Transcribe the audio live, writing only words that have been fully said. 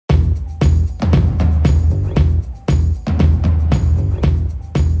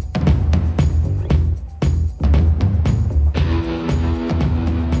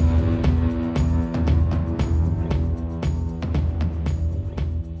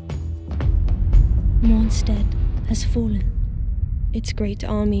Mornstead has fallen, its great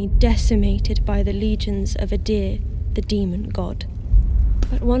army decimated by the legions of Adir, the demon god.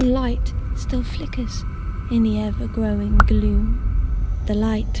 But one light still flickers in the ever-growing gloom, the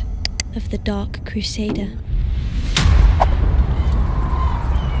light of the Dark Crusader.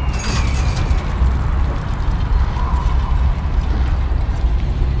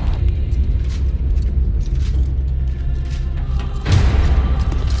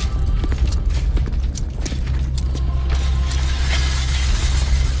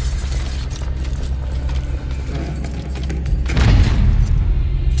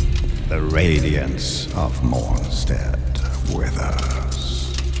 The radiance of Mornstead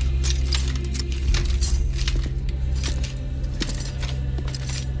withers.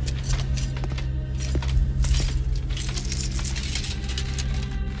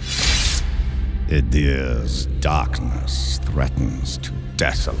 Adir's darkness threatens to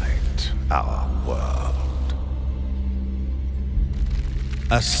desolate our world.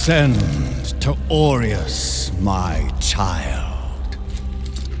 Ascend to Aureus, my child.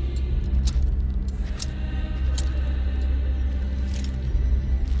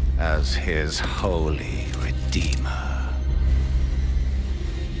 As his holy redeemer.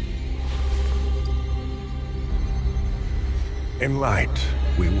 In light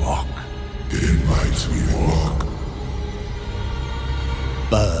we walk. In light we walk.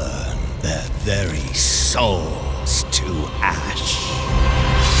 Burn their very souls to ash.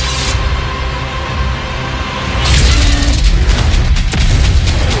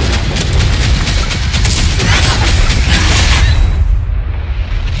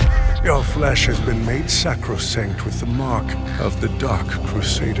 Your flesh has been made sacrosanct with the mark of the Dark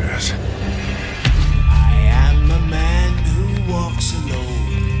Crusaders. I am a man who walks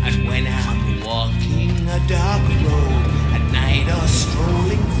alone, and when I'm walking a dark road, at night or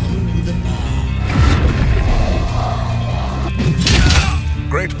strolling through the park.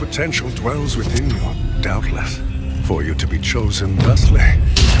 Great potential dwells within you, doubtless, for you to be chosen thusly.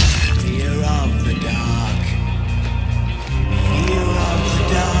 Fear of the dark. Fear of the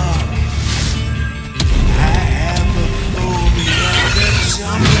dark.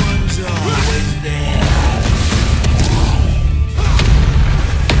 Someone's always there.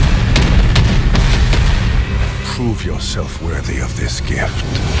 Prove yourself worthy of this gift.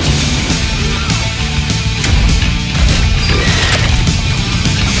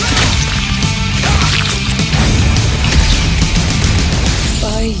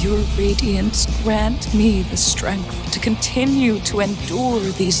 By your radiance, grant me the strength to continue to endure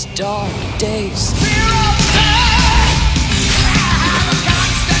these dark days.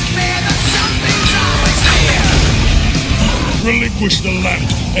 Relinquish the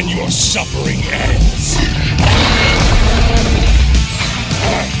land, and your suffering ends.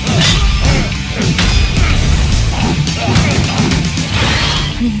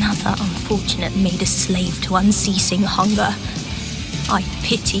 Another unfortunate made a slave to unceasing hunger. I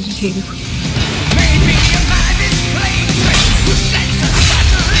pity you. Maybe your mind is playing tricks with sense of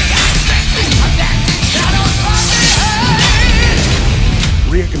battery aspects of that shadow.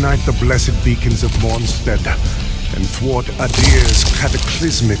 Reignite the blessed beacons of Mornstead and thwart Adir's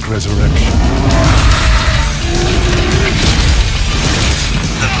cataclysmic resurrection.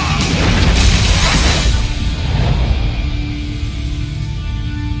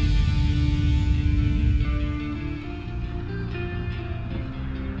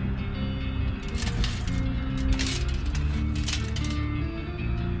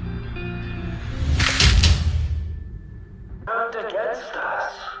 Turned against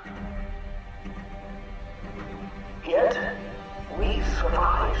us. Yet, we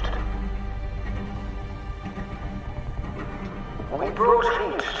survived. We brought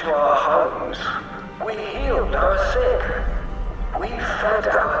heat to our homes. We healed our sick. We fed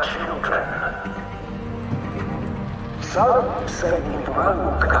our children. Some say we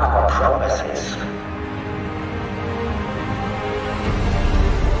broke our promises.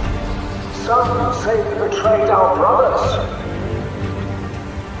 Some say we betrayed our brothers.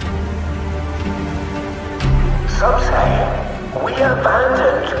 Some say we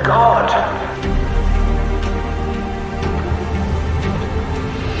abandoned God.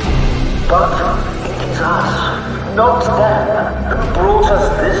 But it is us, not them, who brought us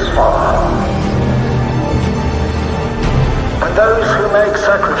this far. And those who make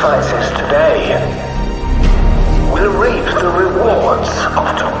sacrifices today will reap the rewards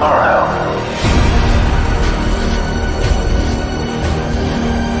of tomorrow.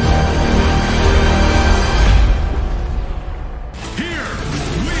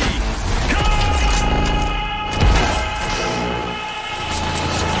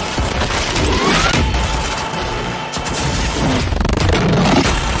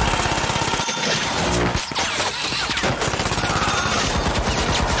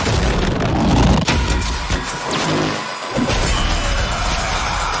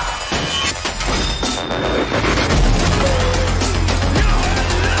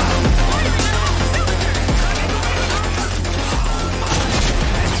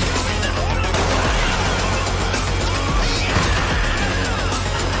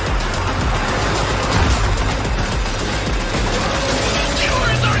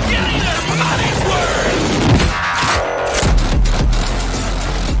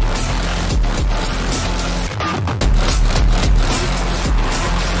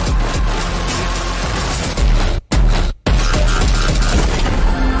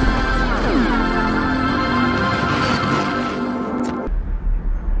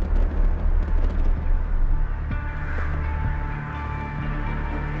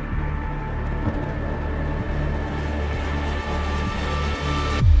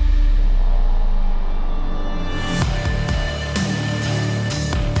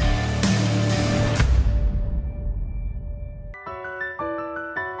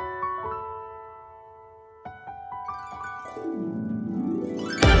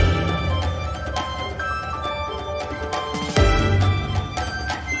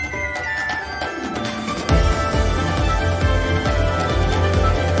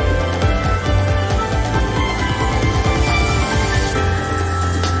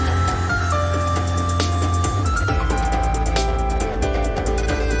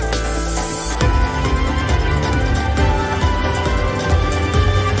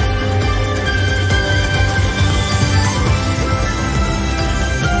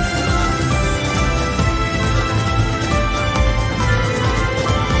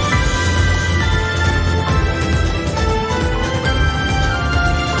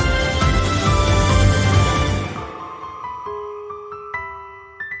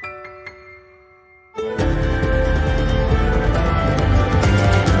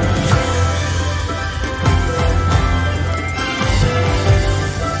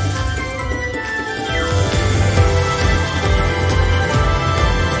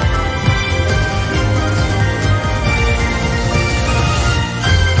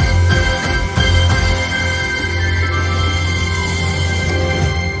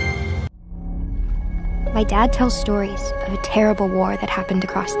 My dad tells stories of a terrible war that happened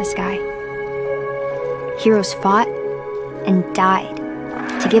across the sky. Heroes fought and died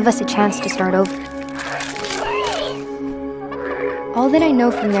to give us a chance to start over. All that I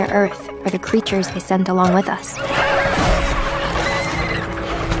know from their Earth are the creatures they sent along with us.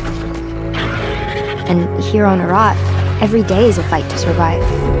 And here on Arat, every day is a fight to survive.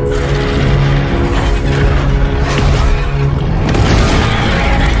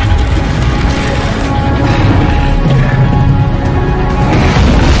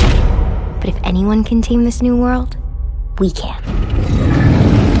 But if anyone can tame this new world, we can.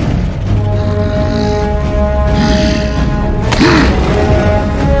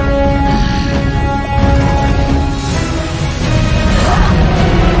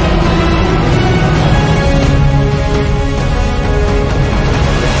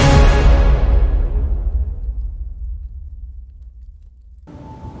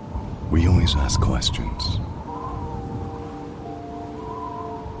 We always ask questions.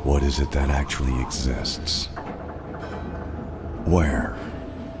 What is it that actually exists? Where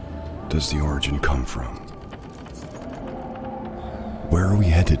does the origin come from? Where are we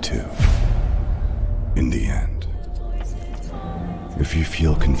headed to in the end? If you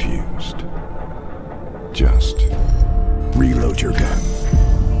feel confused, just reload your gun.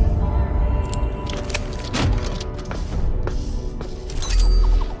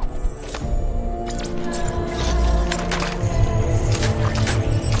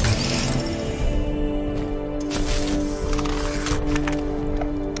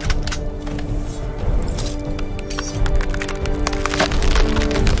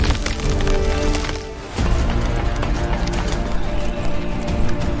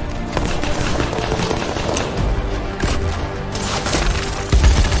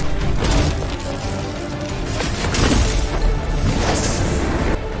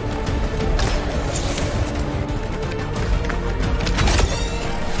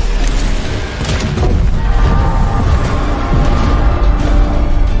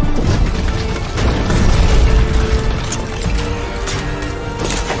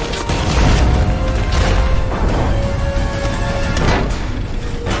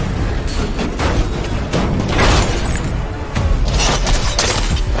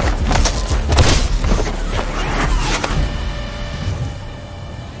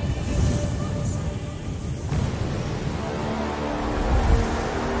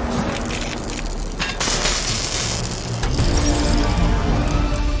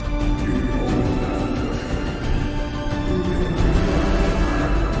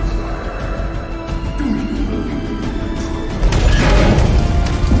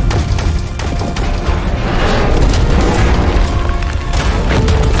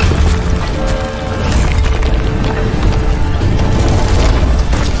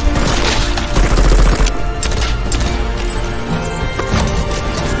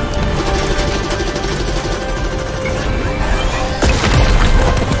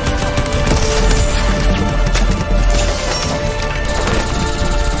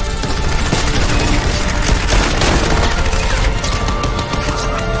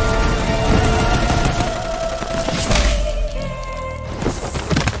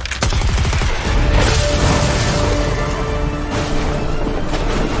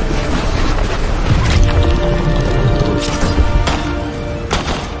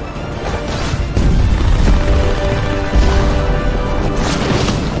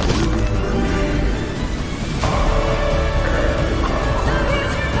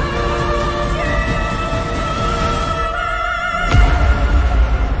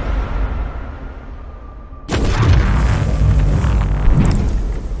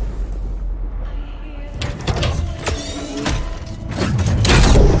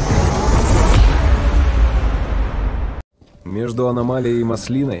 Между аномалией и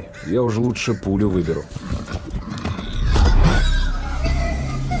маслиной я уже лучше пулю выберу.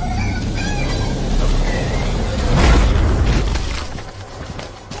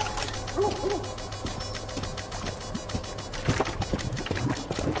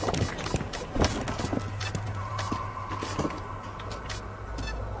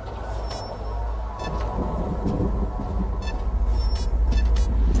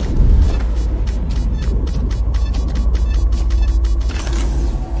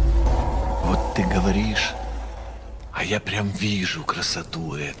 Я прям вижу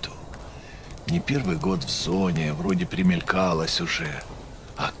красоту эту. Не первый год в зоне, вроде примелькалась уже,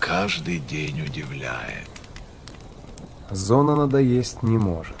 а каждый день удивляет. Зона надоесть не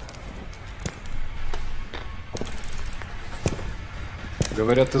может.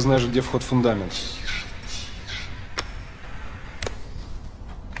 Говорят, ты знаешь, где вход в фундамент.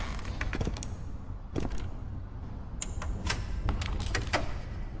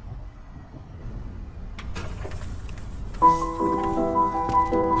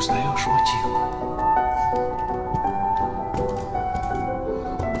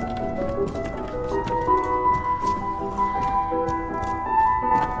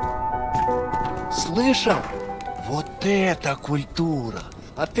 Слышал? Вот это культура!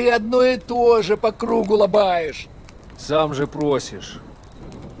 А ты одно и то же по кругу лобаешь. Сам же просишь.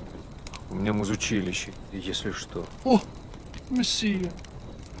 У меня музучилище, если что. О, месье,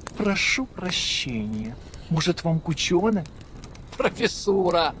 прошу прощения. Может, вам к ученым?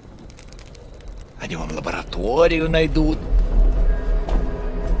 Профессура. Они вам лабораторию найдут.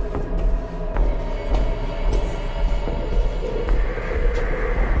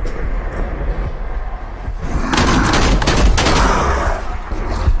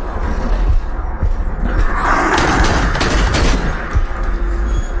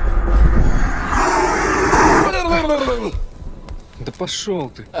 Да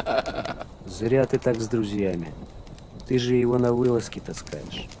пошел ты. Зря ты так с друзьями. Ты же его на вылазки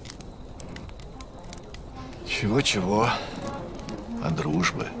таскаешь. Чего-чего, а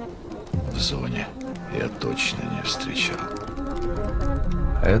дружбы в зоне я точно не встречал.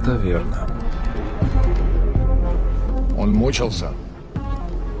 Это верно. Он мучился?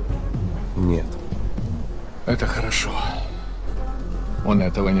 Нет. Это хорошо. Он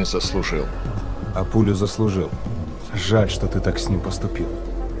этого не заслужил. А пулю заслужил. Жаль, что ты так с ним поступил.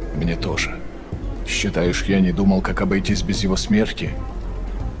 Мне тоже. Считаешь, я не думал, как обойтись без его смерти?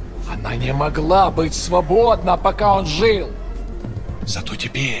 Она не могла быть свободна, пока он жил. Зато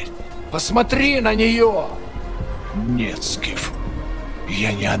теперь посмотри на нее. Нет, Скиф,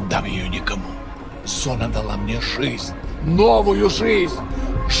 я не отдам ее никому. Зона дала мне жизнь, новую жизнь.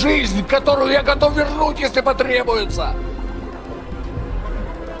 Жизнь, которую я готов вернуть, если потребуется.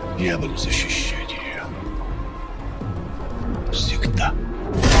 Я буду защищать ее. Всегда.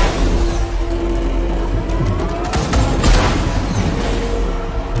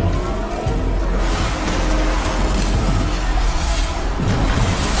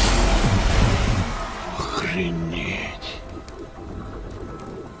 Охренеть.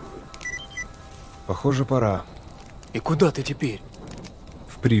 Похоже, пора. И куда ты теперь?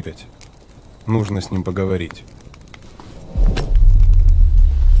 В Припять. Нужно с ним поговорить.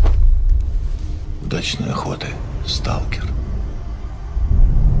 Удачной охоты, сталкер.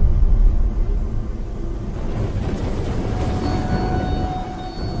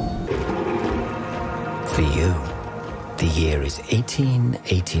 For you, the year is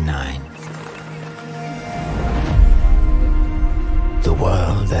 1889. The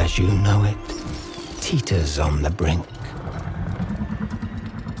world as you know it teeters on the brink.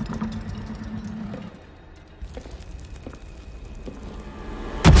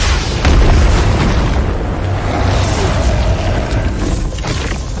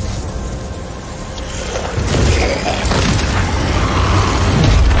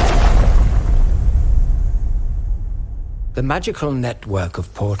 The magical network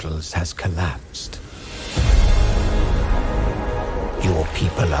of portals has collapsed. Your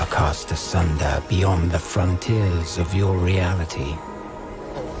people are cast asunder beyond the frontiers of your reality.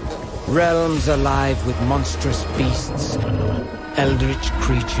 Realms alive with monstrous beasts, eldritch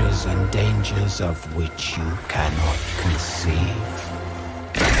creatures and dangers of which you cannot conceive.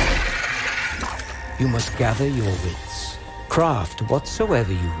 You must gather your wits, craft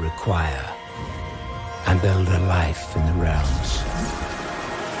whatsoever you require, and build a life in the realms.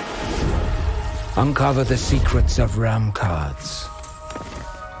 Uncover the secrets of realm cards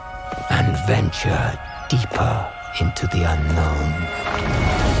and venture deeper into the unknown.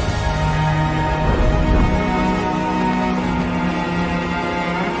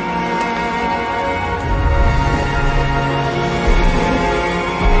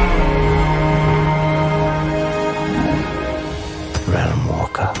 Realm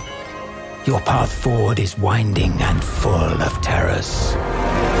Walker. Your path forward is winding and full of terrors.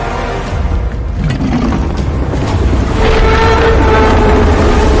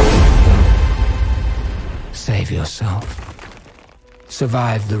 Save yourself.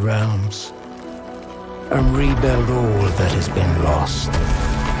 Survive the realms. And rebuild all that has been lost.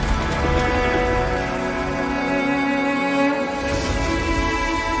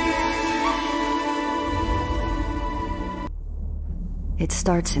 It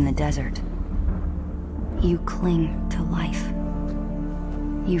starts in the desert. You cling to life.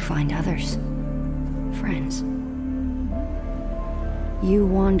 You find others. Friends. You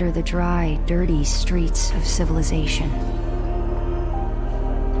wander the dry, dirty streets of civilization.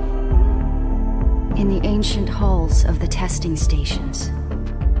 In the ancient halls of the testing stations,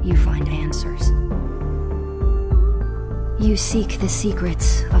 you find answers. You seek the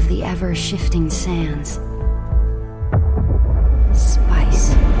secrets of the ever-shifting sands.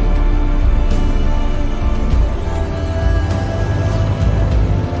 Spice.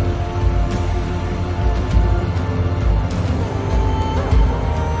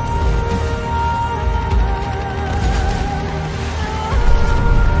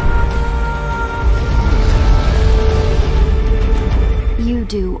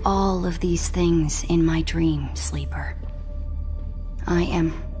 do all of these things in my dream, Sleeper. I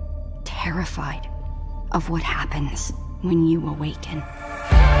am terrified of what happens when you awaken.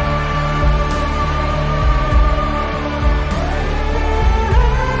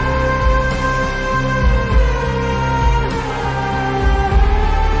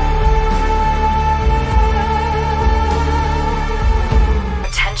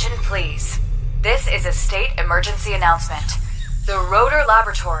 Attention, please. This is a state emergency announcement. The Rotor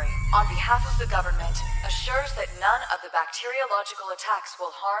Laboratory, on behalf of the government, assures that none of the bacteriological attacks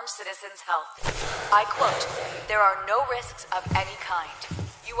will harm citizens' health. I quote, "There are no risks of any kind.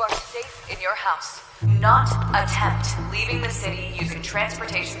 You are safe in your house. Not attempt leaving the city using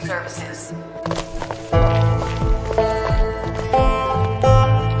transportation services."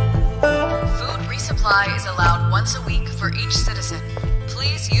 Food resupply is allowed once a week for each citizen.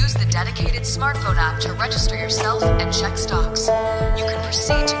 Please use the dedicated smartphone app to register yourself and check stocks. You can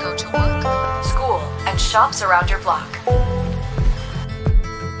proceed to go to work, school, and shops around your block.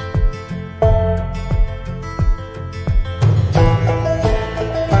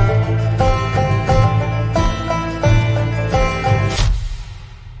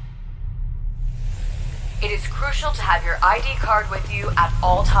 It is crucial to have your ID card with you at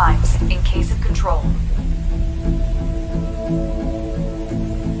all times in case of control.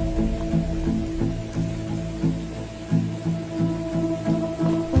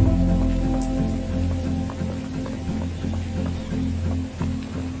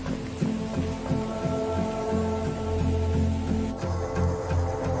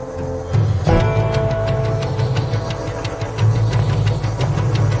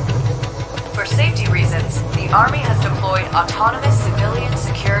 The Army has deployed autonomous civilian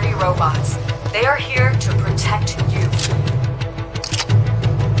security robots. They are here to protect you.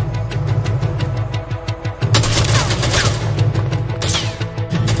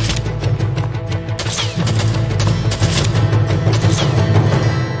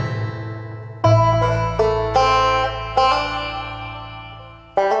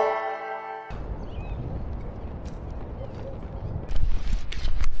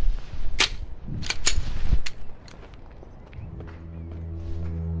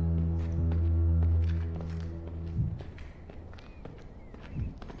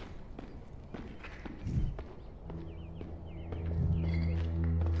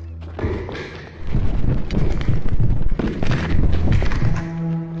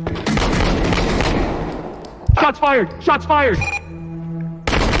 Shots fired! Shots fired!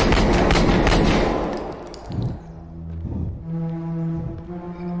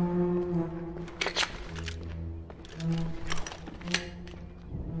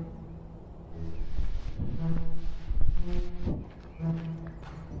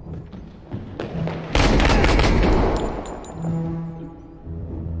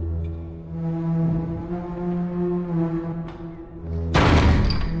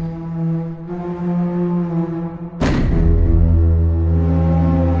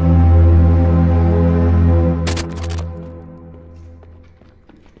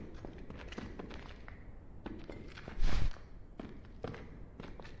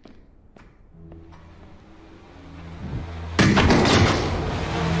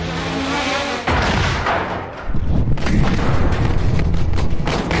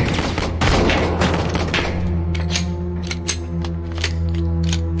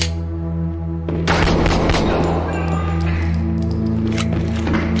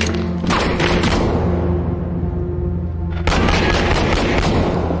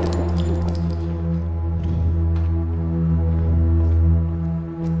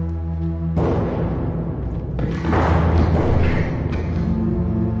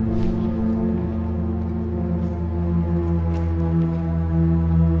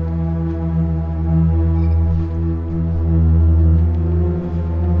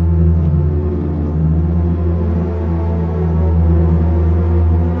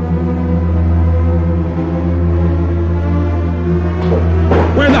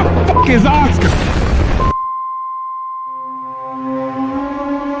 is Oscar.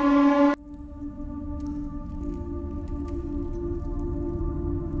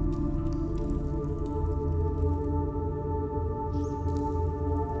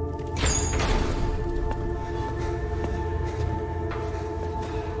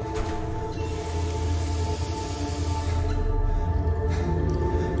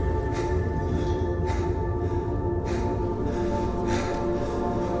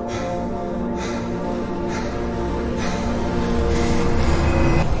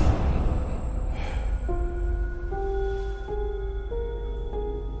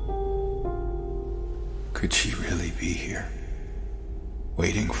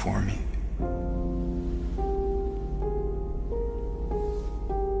 waiting for me.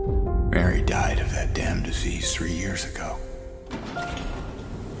 Mary died of that damn disease 3 years ago.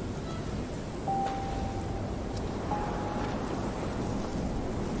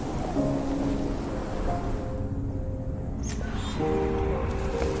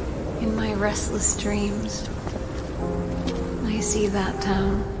 In my restless dreams, I see that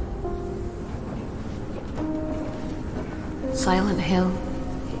town. Silent Hill.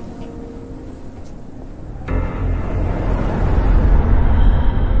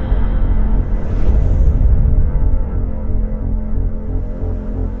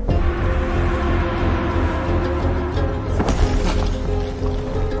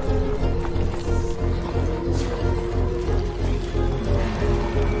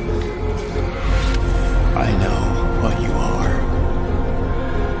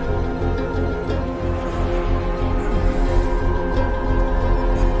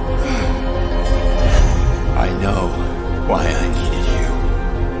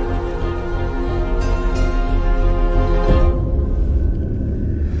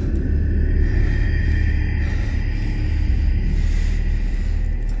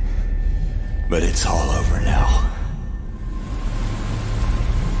 But it's all over now.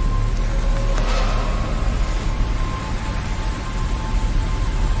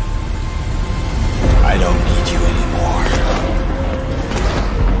 I don't need you anymore.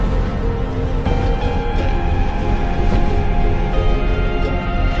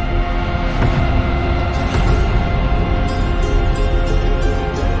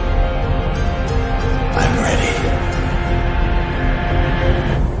 I'm ready.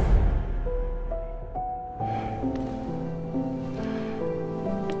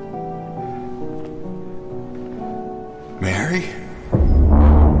 Mary?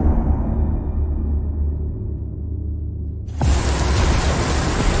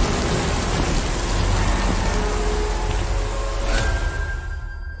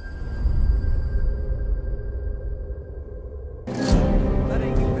 That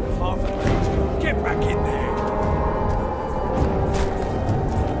ain't even half a page. Get back in there.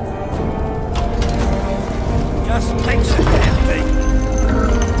 Just takes a damn thing.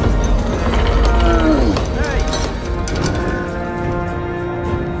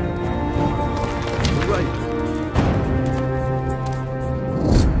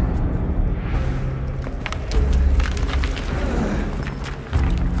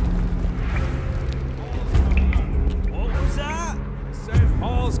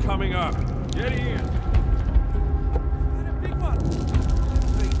 Coming up. Get in. Get a big one.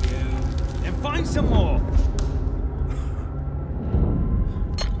 Thank you. Then find some more.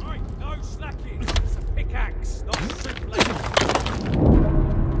 Right, no slacking. It's a pickaxe, not a soup ladle.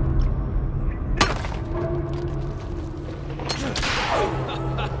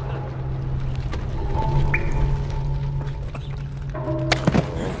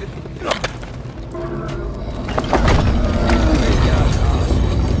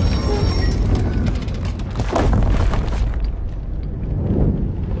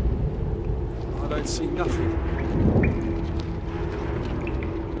 See nothing.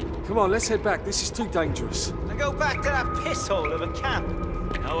 Come on, let's head back. This is too dangerous. Now go back to that piss hole of a camp.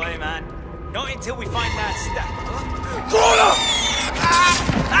 No way, man. Not until we find that stack. Corner!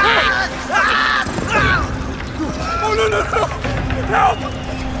 Oh, no! Help!